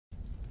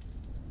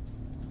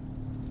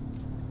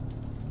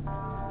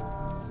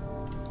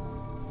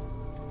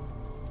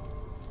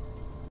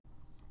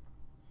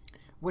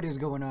What is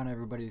going on,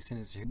 everybody?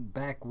 Sinister here,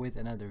 back with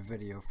another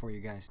video for you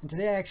guys. And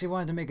today I actually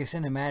wanted to make a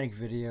cinematic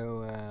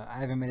video. I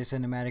haven't made a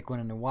cinematic one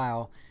in a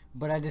while,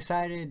 but I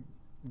decided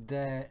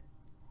that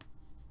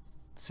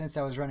since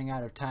I was running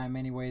out of time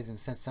anyways, and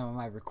since some of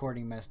my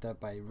recording messed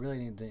up, I really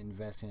need to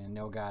invest in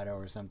a Elgato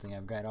or something.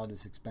 I've got all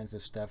this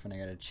expensive stuff and I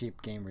got a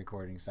cheap game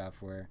recording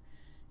software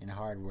and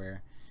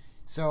hardware.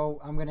 So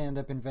I'm going to end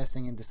up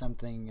investing into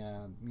something,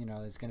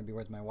 that's going to be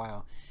worth my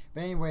while.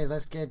 But anyways,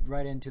 let's get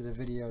right into the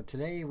video.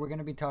 Today we're going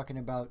to be talking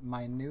about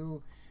my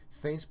new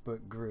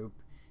Facebook group,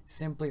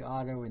 Simply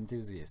Auto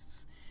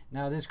Enthusiasts.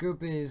 Now this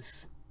group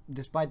is,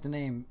 despite the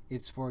name,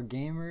 it's for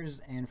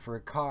gamers and for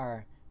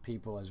car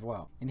people as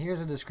well. And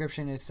here's a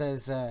description. It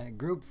says,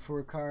 group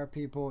for car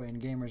people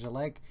and gamers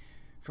alike.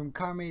 From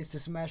car maze to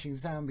smashing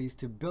zombies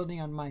to building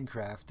on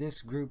Minecraft,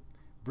 this group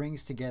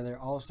brings together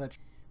all such.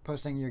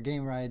 Posting your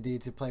gamer ID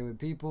to play with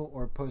people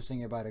or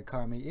posting about a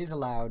car meet is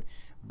allowed,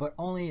 but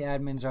only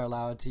admins are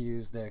allowed to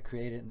use the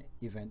create an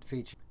event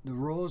feature. The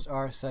rules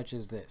are such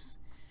as this: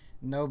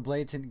 no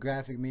blatant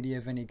graphic media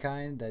of any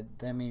kind.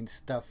 That means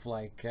stuff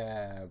like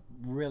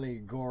really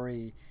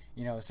gory,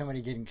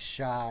 somebody getting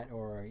shot,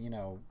 or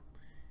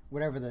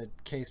whatever the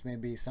case may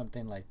be,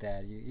 something like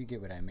that. You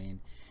get what I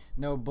mean.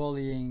 No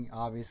bullying,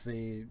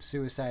 obviously,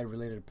 suicide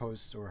related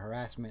posts or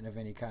harassment of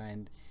any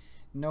kind.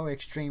 No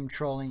extreme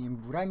trolling.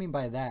 And what I mean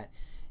by that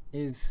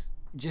is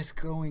just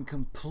going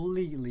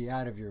completely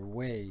out of your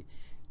way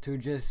to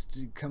just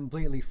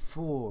completely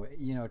fool,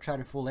 try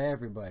to fool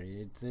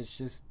everybody. It's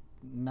just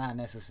not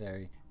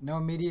necessary. No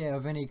media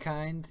of any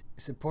kind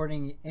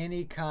supporting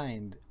any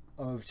kind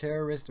of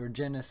terrorist or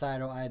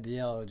genocidal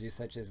ideology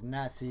such as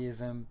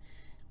Nazism,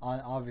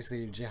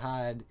 obviously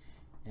jihad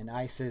and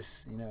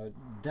ISIS.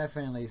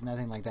 Definitely is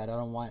nothing like that. I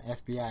don't want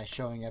FBI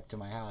showing up to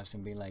my house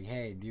and being like,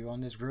 hey, do you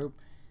own this group?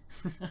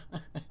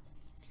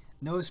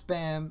 No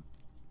spam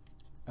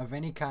of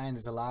any kind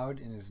is allowed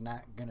and is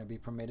not going to be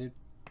permitted.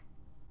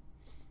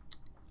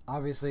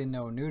 Obviously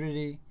no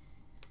nudity,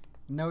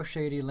 no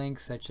shady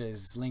links such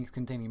as links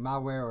containing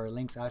malware or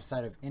links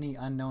outside of any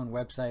unknown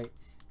website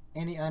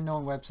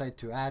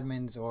to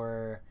admins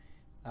or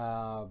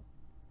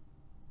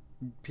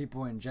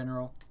people in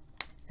general.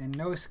 And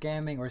no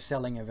scamming or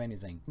selling of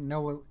anything.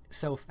 No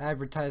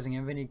self-advertising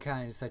of any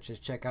kind, such as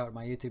check out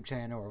my YouTube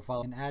channel or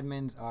follow. And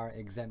admins are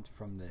exempt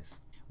from this.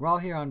 We're all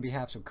here on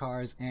behalf of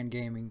cars and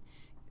gaming,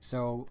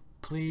 so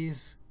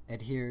please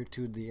adhere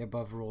to the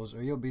above rules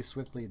or you'll be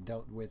swiftly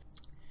dealt with.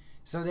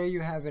 So there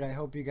you have it. I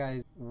hope you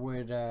guys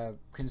would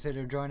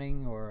consider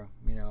joining, or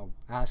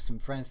ask some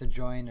friends to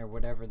join, or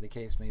whatever the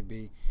case may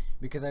be,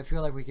 because I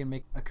feel like we can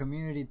make a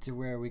community to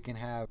where we can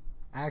have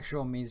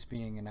actual memes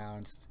being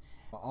announced,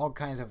 all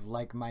kinds of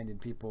like-minded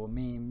people,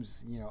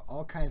 memes,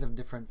 all kinds of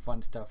different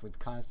fun stuff with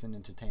constant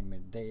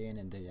entertainment day in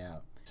and day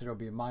out. So it'll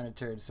be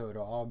monitored, so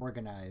it'll all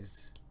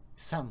organized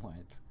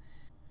somewhat.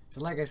 So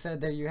like I said,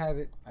 there you have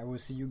it. I will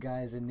see you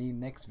guys in the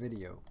next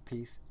video.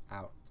 Peace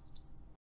out.